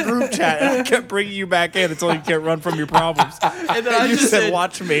left the group chat, and I kept bringing you back in until you can't run from your problems. And then I you just said,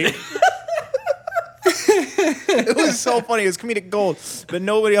 watch me. It was so funny. It was comedic gold, but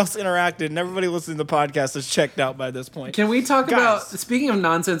nobody else interacted, and everybody listening to the podcast is checked out by this point. Can we talk Guys. about, speaking of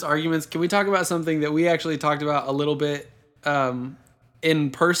nonsense arguments, can we talk about something that we actually talked about a little bit in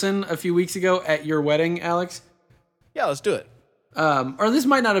person a few weeks ago at your wedding, Alex. Yeah, let's do it. Or this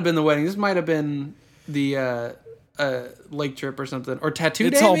might not have been the wedding. This might have been the lake trip or something, or tattoo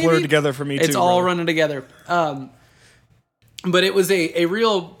day. It's all maybe? blurred together for me too. It's all running together. But it was a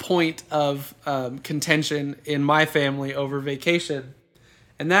real point of contention in my family over vacation,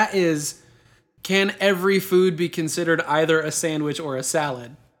 and that is, can every food be considered either a sandwich or a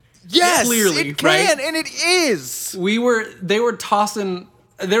salad? Yes, clearly, it can, right? and it is. They were tossing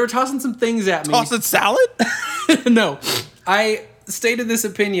some things at me. Tossing salad? No, I stated this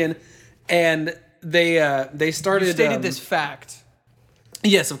opinion, and they started. You stated this fact.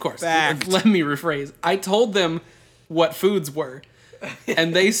 Yes, of course. Fact. Let me rephrase. I told them what foods were,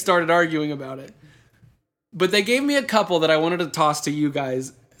 and they started arguing about it. But they gave me a couple that I wanted to toss to you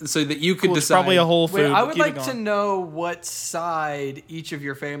guys so that you could It's decide. probably a whole food. Wait, I would Keep it like to going. know what side each of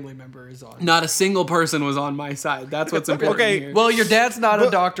your family member is on. Not a single person was on my side. That's what's important Okay, here. Well, your dad's not a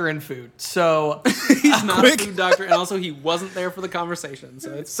doctor in food, so He's not quick. a food doctor, and also he wasn't there for the conversation.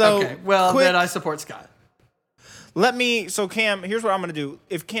 So it's okay. Well, quick- then I support Scott. So Cam, here's what I'm gonna do.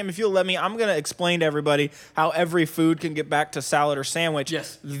 If you'll let me, I'm gonna explain to everybody how every food can get back to salad or sandwich.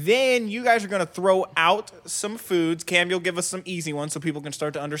 Yes. Then you guys are gonna throw out some foods. Cam, you'll give us some easy ones so people can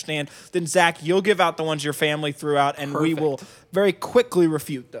start to understand. Then Zach, you'll give out the ones your family threw out, and we will very quickly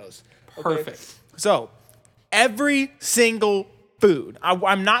refute those. perfect. So, every single food.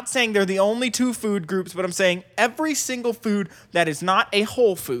 I'm not saying they're the only two food groups, but I'm saying every single food that is not a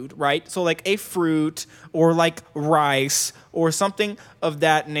whole food, right? So like a fruit or like rice or something of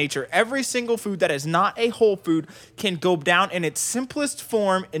that nature. Every single food that is not a whole food can go down in its simplest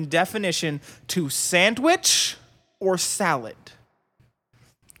form and definition to sandwich or salad.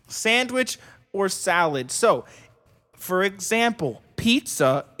 Sandwich or salad. So, for example,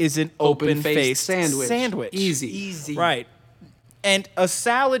 pizza is an open-faced sandwich. Easy. Right. And a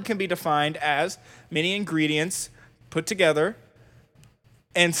salad can be defined as many ingredients put together,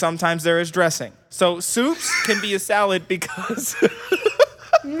 and sometimes there is dressing. So soups can be a salad because...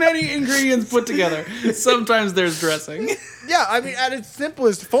 Many ingredients put together. Sometimes there's dressing. Yeah, I mean, at its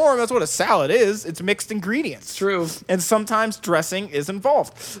simplest form, that's what a salad is. It's mixed ingredients. True. And sometimes dressing is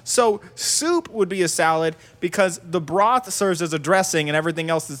involved. So soup would be a salad because the broth serves as a dressing and everything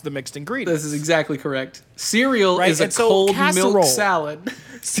else is the mixed ingredients. This is exactly correct. Cereal Right, is a and so cold casserole. milk salad.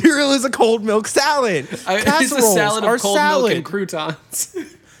 Cereal is a cold milk salad. It's a Casseroles salad are of cold salad. milk and croutons.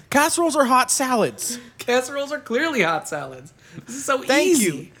 Casseroles are hot salads. Casseroles are clearly hot salads. This is so Thank easy.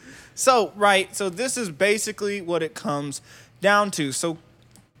 you. So, right, so this is basically what it comes down to. So,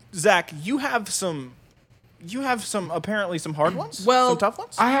 Zach, you have apparently some hard ones? Well, some tough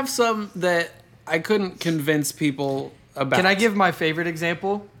ones? I have some that I couldn't convince people about. Can I give my favorite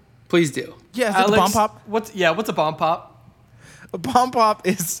example? Please do. Yeah, is it the Bomb Pop? What's a Bomb Pop? A Bomb Pop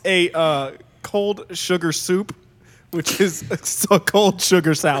is a cold sugar soup, which is a cold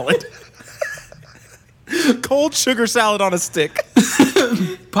sugar salad. Cold sugar salad on a stick.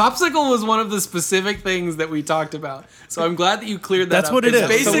 Popsicle was one of the specific things that we talked about. So I'm glad that you cleared that That's up. what it It's is.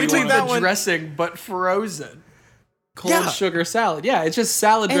 Basically, So we took that the one- dressing, but frozen. cold Yeah. sugar salad. Yeah, it's just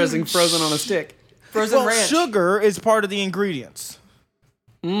salad dressing frozen on a stick. Frozen Well, ranch. sugar is part of the ingredients.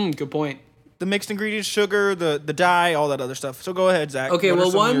 Good point. The mixed ingredients, sugar, the dye, all that other stuff. So go ahead, Zach. Okay, What are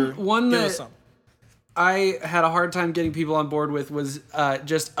well, some of your- one give that- us some. I had a hard time getting people on board with was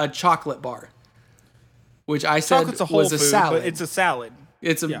just a chocolate bar, which I said Chocolate's a whole was food, a salad. but it's a salad.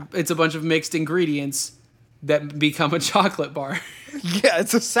 It's a yeah. it's a bunch of mixed ingredients that become a chocolate bar. Yeah,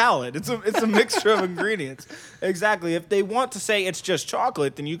 it's a salad. It's a mixture of ingredients. Exactly. If they want to say it's just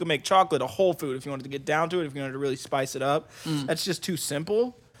chocolate, then you can make chocolate a whole food if you wanted to get down to it, if you wanted to really spice it up. That's just too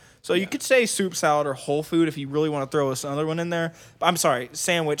simple. So you could say soup, salad, or whole food if you really want to throw another one in there. I'm sorry,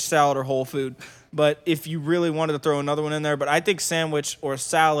 sandwich, salad, or whole food. But if you really wanted to throw another one in there, but I think sandwich or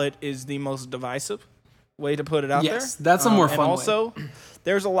salad is the most divisive way to put it out there. Yes, that's a more fun And way. also,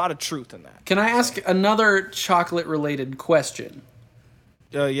 there's a lot of truth in that. Can I ask another chocolate related question?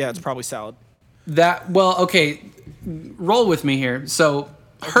 Yeah, it's probably salad. Okay, roll with me here. So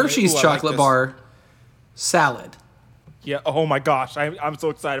Hershey's Ooh, I like chocolate this. bar salad. Yeah. Oh my gosh, I'm so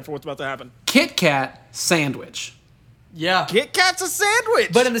excited for what's about to happen. Kit Kat sandwich. Yeah. Kit Kat's a sandwich.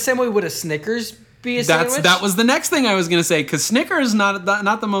 But in the same way, would a Snickers be a sandwich? That was the next thing I was gonna say, because Snickers not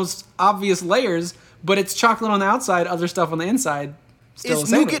the most obvious layers, but it's chocolate on the outside, other stuff on the inside. Still a is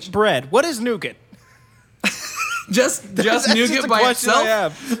sandwich. nougat bread? What is nougat? Just That's nougat just a by question I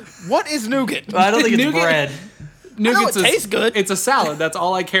itself. have. What is nougat? I don't think it's Nougat- bread. Nougat's it tastes good. It's a salad. That's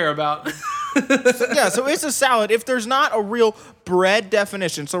all I care about. Yeah, so it's a salad. If there's not a real bread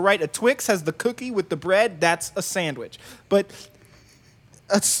definition, so right, a Twix has the cookie with the bread, that's a sandwich. But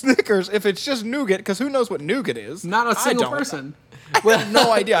a Snickers if it's just nougat, because who knows what nougat is? Not a single person. I have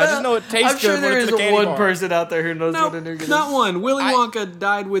no idea. I just know it tastes I'm sure good there when is it's in a candy one bar. person out there who knows what a nougat is. Not one. Willy Wonka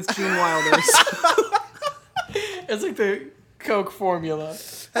died with Gene Wilder. It's like the Coke formula.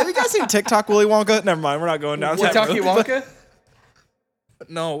 Have you guys seen TikTok Willy Wonka? Never mind. We're not going down that Kentucky road. Wonka?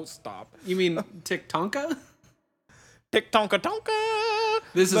 No, stop. You mean Tick Tonka? Tick tonka tonka.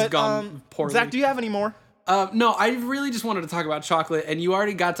 This has gone poorly. Zach, do you have any more? No, I really just wanted to talk about chocolate, and you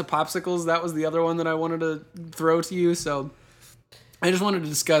already got to popsicles. That was the other one that I wanted to throw to you, so I just wanted to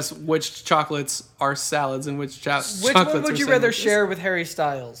discuss which chocolates are salads and which chocolates Which one would you rather share with Harry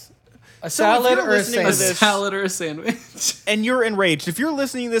Styles? A salad or a listening to sandwich? this- salad or a sandwich? And you're enraged. If you're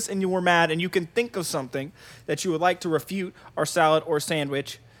listening to this and you were mad and you can think of something that you would like to refute our salad or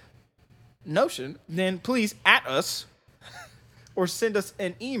sandwich notion, then please at us or send us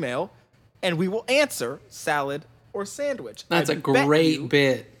an email and we will answer salad or sandwich. That's I a bet great you-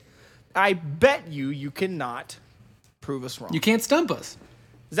 bit. I bet you cannot prove us wrong. You can't stump us.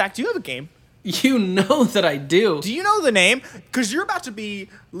 Zach, do you have a game? You know that I do. Do you know the name? Because you're about to be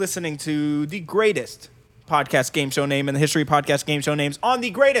listening to the greatest podcast game show name in the history of podcast game show names on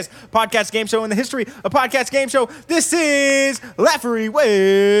the greatest podcast game show in the history of podcast game show. This is Laffery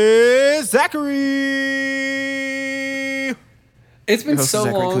with Zachary. It's been Host so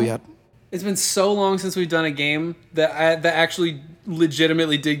Zachary long. Kuyat. It's been so long since we've done a game that actually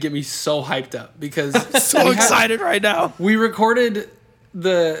legitimately did get me so hyped up because So excited right now. we recorded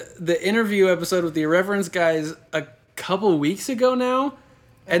the interview episode with the Irreverence guys a couple weeks ago now,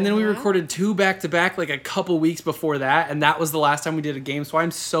 and then we recorded 2 back-to-back like a couple weeks before that, and that was the last time we did a game, so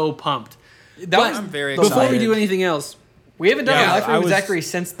I'm so pumped. I'm very Before we excited. do anything else, We haven't done Yeah, a live I with was- Zachary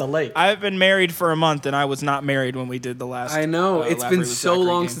since the lake. I've been married for a month and I was not married when we did the last. I know it's Laffery been with so Zachary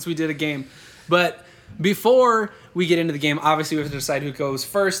long game. since we did a game, but before we get into the game, obviously we have to decide who goes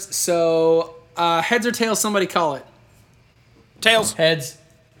first. So heads or tails, somebody call it. Tails. Heads.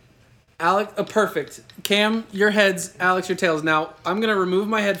 Alex, perfect. Cam, your heads. Alex, your tails. Now I'm gonna remove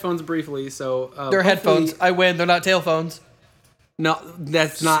my headphones briefly. So They're hopefully- headphones. I win. They're not tail phones. No,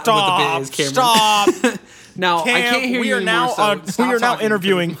 that's not Stop. what the bit is, Cameron. Stop. Now I Cam, can't hear we you are anymore, now so on, stop we are now talking.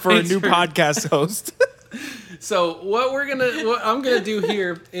 interviewing for a Thanks new for- podcast host. So what I'm gonna do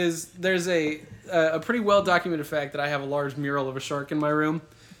here is there's a pretty well documented fact that I have a large mural of a shark in my room,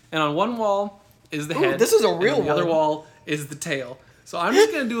 and on one wall is the head. this is a and real on the other one. wall is the tail. So I'm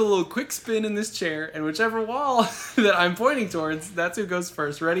just gonna do a little quick spin in this chair, and whichever wall that I'm pointing towards, that's who goes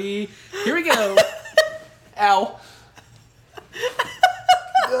first. Ready? Here we go. Ow.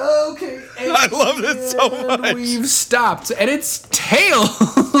 Okay. I love this so much. We've stopped, and it's tails.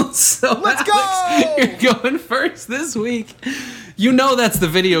 So Let's Alex, you're going first this week. You know that's the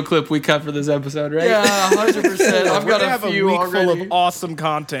video clip we cut for this episode, right? Yeah, 100%. I've We're got gonna a have few a week already. full of awesome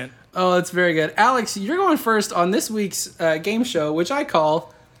content. Oh, that's very good. Alex, you're going first on this week's game show, which I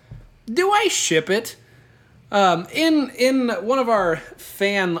call "Do I Ship It?" In one of our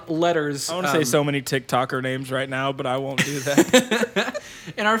fan letters, I want to say so many TikToker names right now, but I won't do that.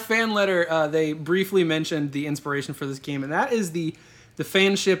 in our fan letter, they briefly mentioned the inspiration for this game, and that is the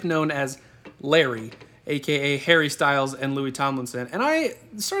fanship known as Larry, aka Harry Styles and Louis Tomlinson. And I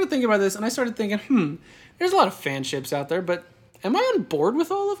started thinking about this, and I started thinking, there's a lot of fanships out there, but am I on board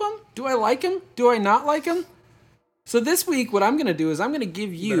with all of them? Do I like them? Do I not like them? So this week, what I'm going to do is I'm going to give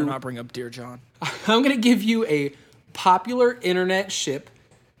Better you not bring up Dear John. I'm going to give you a popular internet ship,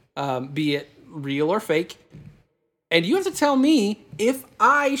 be it real or fake, and you have to tell me if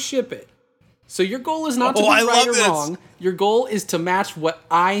I ship it. So your goal is not to be I right love or this. wrong. Your goal is to match what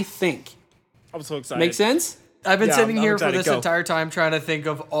I think. I'm so excited. Make sense? I've been Yeah, sitting I'm here for excited. this Go. entire time trying to think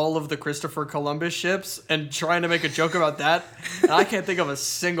of all of the Christopher Columbus ships and trying to make a joke about that. And I can't think of a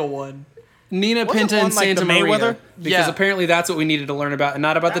single one. Nina Wasn't Pinta and one like Santa the Maria. Mayweather? Because Yeah. apparently that's what we needed to learn about, and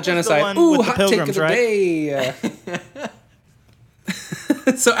not about the was the genocide. one Ooh, with the hot take of Pilgrims, the right? day.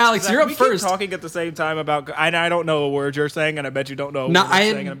 So Alex, you're up we first. Keep talking at the same time about. I don't know a word you're saying, and I bet you don't know. A No, word you're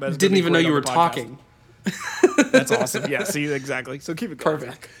I saying, and bet it's didn't gonna be even know great you on were the podcast. talking. That's awesome. Yeah. See, exactly. So keep it going.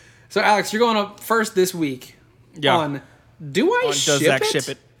 Perfect. So Alex, you're going up first this week. Yeah. On Do I Does ship Zach it? ship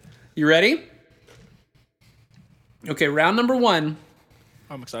it? You ready? Okay, round number 1.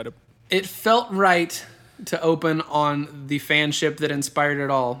 I'm excited. It felt right to open on the fanship that inspired it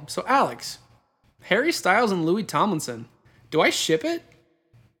all. So Alex, Harry Styles and Louis Tomlinson. Do I ship it?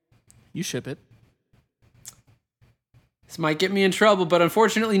 You ship it. This might get me in trouble, but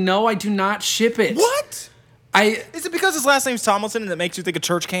unfortunately, no, I do not ship it. What? I Is it because his last name's Tomlinson and that makes you think of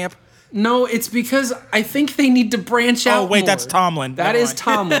church camp? No, it's because I think they need to branch out. Oh, wait, more. that's Tomlin. That Never is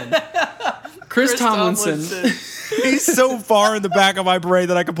mind. Tomlin. Chris Tomlinson. He's so far in the back of my brain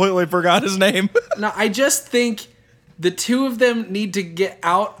that I completely forgot his name. No, I just think the two of them need to get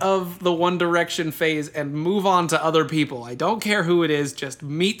out of the One Direction phase and move on to other people. I don't care who it is, just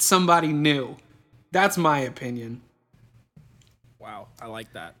meet somebody new. That's my opinion. Wow, I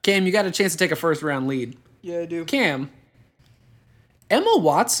like that. Cam, you got a chance to take a first round lead. Yeah, I do. Cam, Emma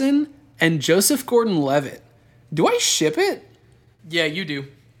Watson and Joseph Gordon-Levitt. Do I ship it? Yeah, you do.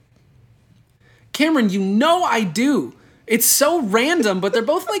 Cameron, you know I do. It's so random, but they're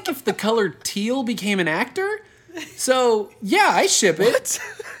both like if the color teal became an actor. So, yeah, I ship it. What?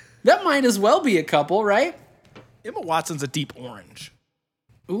 That might as well be a couple, right? Emma Watson's a deep orange.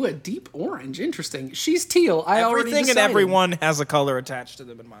 Ooh, a deep orange. Interesting. She's teal. Everything and everyone has a color attached to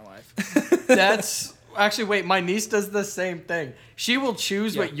them in my life. That's... Actually, wait, my niece does the same thing. She will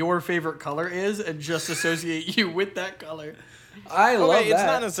choose what your favorite color is and just associate you with that color. I love that. It's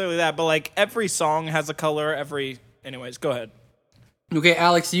not necessarily that, but like every song has a color. Anyways, go ahead. Okay,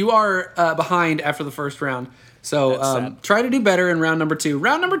 Alex, you are behind after the first round. So try to do better in round number 2.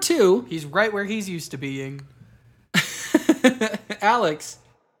 Round number 2. He's right where he's used to being. Alex,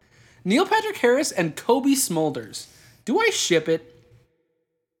 Neil Patrick Harris and Kobe Smulders. Do I ship it?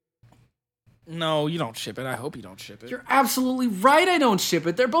 No, you don't ship it. I hope you don't ship it. You're absolutely right, I don't ship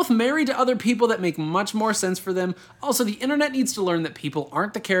it. They're both married to other people that make much more sense for them. Also, the internet needs to learn that people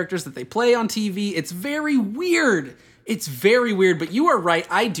aren't the characters that they play on TV. It's very weird. It's very weird, but you are right.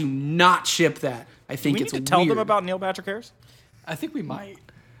 I do not ship that. I think it's weird. Do we need to tell them about Neil Patrick Harris? I think we might.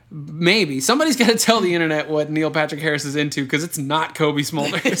 Maybe. Somebody's got to tell the internet what Neil Patrick Harris is into, because it's not Kobe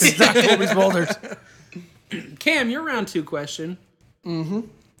Smulders. It's not Kobe Smulders. Cam, your round 2 question. Mm-hmm.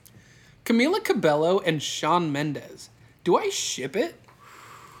 Camila Cabello and Shawn Mendes. Do I ship it?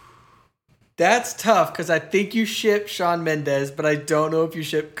 That's tough, because I think you ship Shawn Mendes, but I don't know if you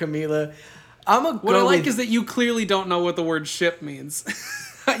ship Camila. What I like is that you clearly don't know what the word ship means.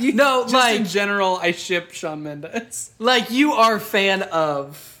 In general, I ship Shawn Mendes. Like, you are a fan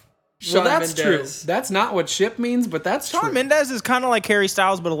of Shawn Mendes. True. That's not what ship means, but that's true. Shawn Mendes is kind of like Harry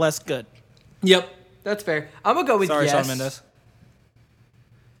Styles, but less good. Yep. That's fair. I'm going to go with yes. Shawn Mendes.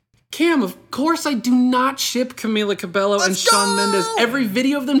 Cam, of course I do not ship Camila Cabello and Shawn Mendes. Every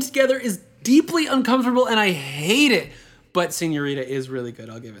video of them together is deeply uncomfortable, and I hate it. But Senorita is really good.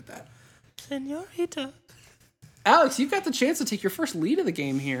 I'll give it that. Senorita. Alex, you've got the chance to take your first lead of the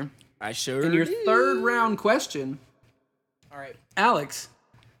game here. I sure In your third round question. All right. Alex.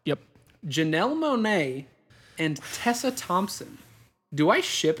 Yep. Janelle Monáe and Tessa Thompson. Do I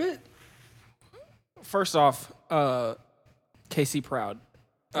ship it? First off, Casey Proud.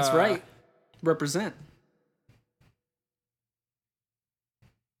 That's right. Represent.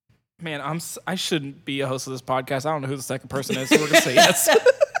 Man, I shouldn't be a host of this podcast. I don't know who the second person is, so we're going to say yes.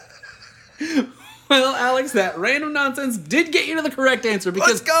 Well, Alex, that random nonsense did get you to the correct answer. Because,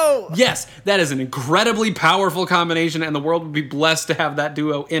 let's go! Yes, that is an incredibly powerful combination, and the world would be blessed to have that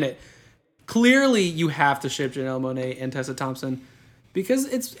duo in it. Clearly, you have to ship Janelle Monáe and Tessa Thompson, because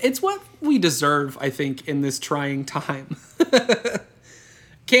it's what we deserve, I think, in this trying time.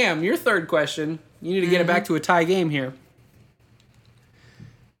 Cam, your third question. You need to get it back to a tie game here.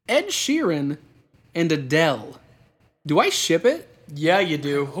 Ed Sheeran and Adele. Do I ship it? Yeah, you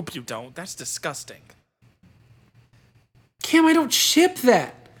do. I hope you don't. That's disgusting. Cam, I don't ship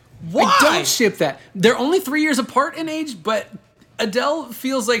that. Why? I don't ship that. They're only 3 years apart in age, but Adele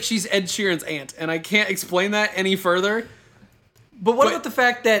feels like she's Ed Sheeran's aunt, and I can't explain that any further. But what about the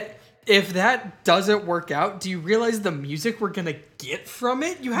fact that if that doesn't work out, do you realize the music we're going to get from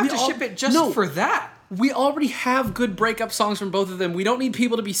it? You have to ship it just for that. We already have good breakup songs from both of them. We don't need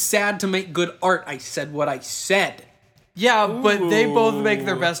people to be sad to make good art. I said what I said. Yeah, but they both make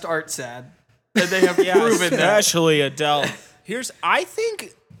their best art sad. And they have proven that. Especially Adele. I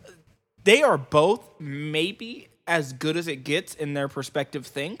think they are both maybe as good as it gets in their perspective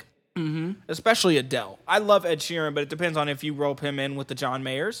thing. Mm-hmm. Especially Adele. I love Ed Sheeran, but it depends on if you rope him in with the John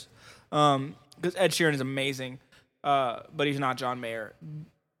Mayers. Because Ed Sheeran is amazing, but he's not John Mayer.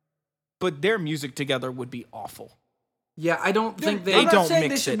 But their music together would be awful. Yeah, I don't think they don't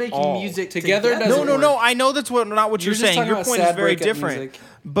mix it all music together. No. I know that's not what you're saying. Your point is very different. Music.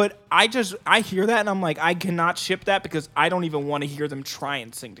 But I hear that and I'm like, I cannot ship that because I don't even want to hear them try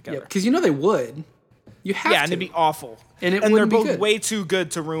and sing together. Because you know they would. You have to. And it'd be awful. And they're both way too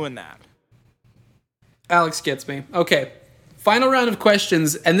good to ruin that. Alex gets me. Okay. Final round of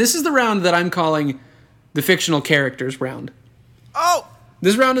questions, and this is the round that I'm calling the fictional characters round. Oh!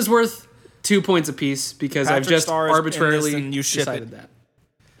 This round is worth 2 points apiece because I've just arbitrarily decided that.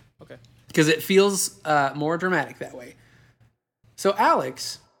 Okay. Because it feels more dramatic that way. So,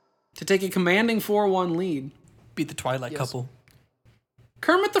 Alex, to take a commanding 4-1 lead. Beat the Twilight couple.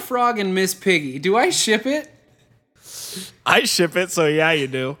 Kermit the Frog and Miss Piggy. Do I ship it? I ship it, so yeah, you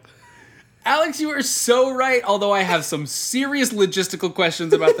do. Alex, you are so right, although I have some serious logistical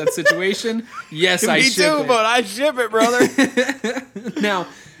questions about that situation. Yes, I ship it. Me too, but I ship it, brother.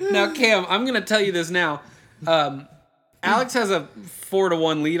 Now, Cam, I'm going to tell you this now. Alex has a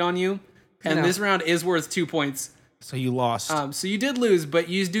 4-1 lead on you, and this round is worth 2 points. So you lost. So you did lose, but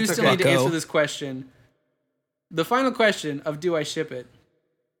you do still need to answer this question. The final question of do I ship it?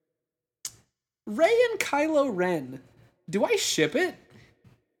 Rey and Kylo Ren. Do I ship it?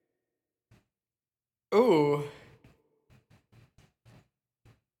 Ooh.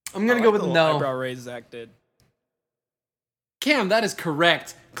 I'm going to go with no. Eyebrow raise Zach did. Cam, that is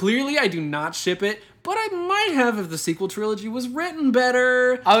correct. Clearly, I do not ship it, but I might have if the sequel trilogy was written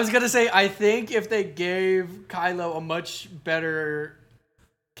better. I was going to say, I think if they gave Kylo a much better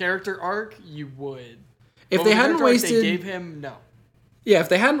character arc, you would. If they hadn't wasted... They gave him, no. Yeah, if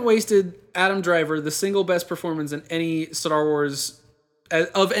they hadn't wasted Adam Driver, the single best performance in any Star Wars...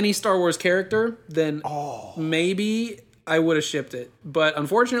 of any Star Wars character, then maybe I would have shipped it. But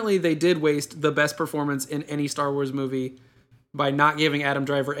unfortunately, they did waste the best performance in any Star Wars movie by not giving Adam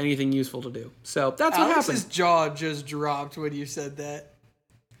Driver anything useful to do. So that's what happened. Alex's jaw just dropped when you said that.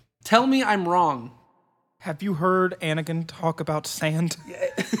 Tell me I'm wrong. Have you heard Anakin talk about sand?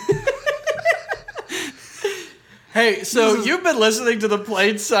 Hey, so you've been listening to the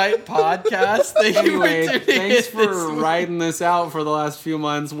Plain Sight podcast. Anyway, thanks for riding this out for the last few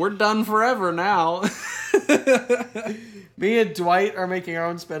months. We're done forever now. Me and Dwight are making our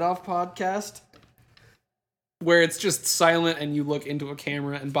own spinoff podcast. Where it's just silent and you look into a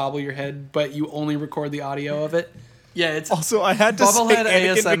camera and bobble your head, but you only record the audio of it. Yeah, it's also I had to Bubblehead say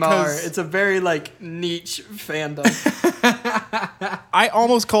Anakin ASMR. Because it's a very niche fandom. I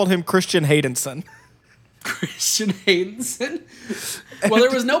almost called him Christian Haydenson. Christian Haydenson. Well,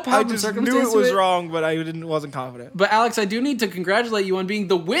 there was no pomp and circumstance. I knew it was wrong, but I wasn't confident. But Alex, I do need to congratulate you on being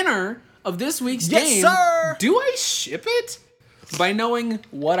the winner of this week's game. Yes, sir. Do I ship it? By knowing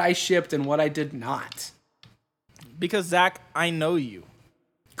what I shipped and what I did not. Because Zach, I know you.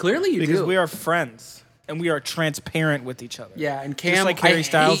 Clearly, you do. Because we are friends and we are transparent with each other. Yeah, and Cam, just like Harry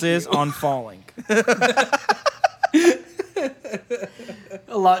Styles is on Falling.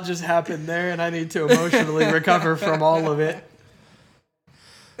 A lot just happened there, and I need to emotionally recover from all of it.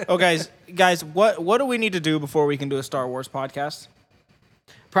 Oh, guys, what do we need to do before we can do a Star Wars podcast?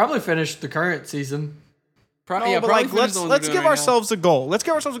 Probably finish the current season. Let's give ourselves a goal. Let's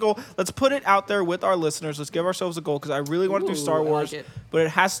give ourselves a goal. Let's put it out there with our listeners. Let's give ourselves a goal because I really want to do Star Wars, but it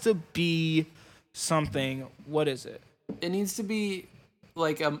has to be something. What is it? It needs to be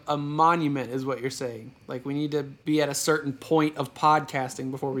like a monument is what you're saying. Like we need to be at a certain point of podcasting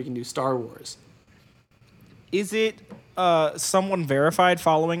before we can do Star Wars. Is it someone verified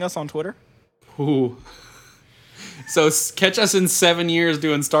following us on Twitter? Ooh. So catch us in 7 years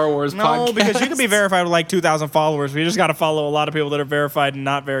doing Star Wars podcasts. No, because you can be verified with 2,000 followers. We just got to follow a lot of people that are verified and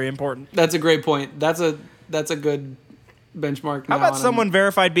not very important. That's a great point. That's a good benchmark. How about someone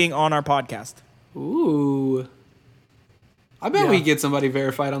verified being on our podcast? Ooh. I bet we get somebody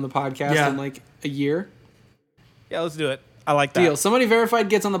verified on the podcast in a year. Yeah, let's do it. I like that. Deal. Somebody verified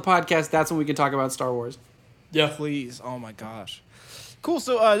gets on the podcast. That's when we can talk about Star Wars. Yeah. Please. Oh, my gosh. Cool.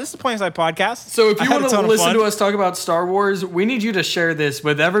 So this is the Plain Sight Podcast. So if you want to listen to us talk about Star Wars, we need you to share this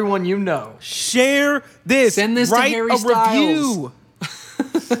with everyone you know. Share this. Send this to Harry Styles.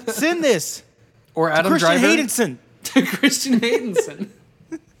 Review. Send this. Or Adam Christian Driver. Haydenson. To Christian Haydenson.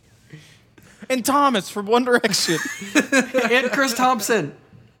 And Thomas from One Direction. And Chris Thompson.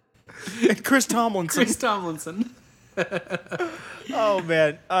 And Chris Tomlinson. Oh,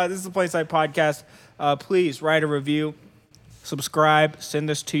 man. This is the Plain Sight Podcast. Please write a review. Subscribe. Send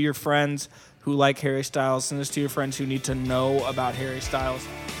this to your friends who like Harry Styles. Send this to your friends who need to know about Harry Styles.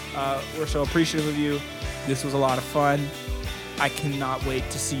 We're so appreciative of you. This was a lot of fun. I cannot wait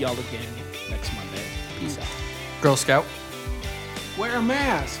to see y'all again next Monday. Peace out. Girl Scout. Wear a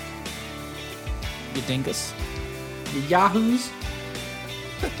mask. You dingus. You yahoos.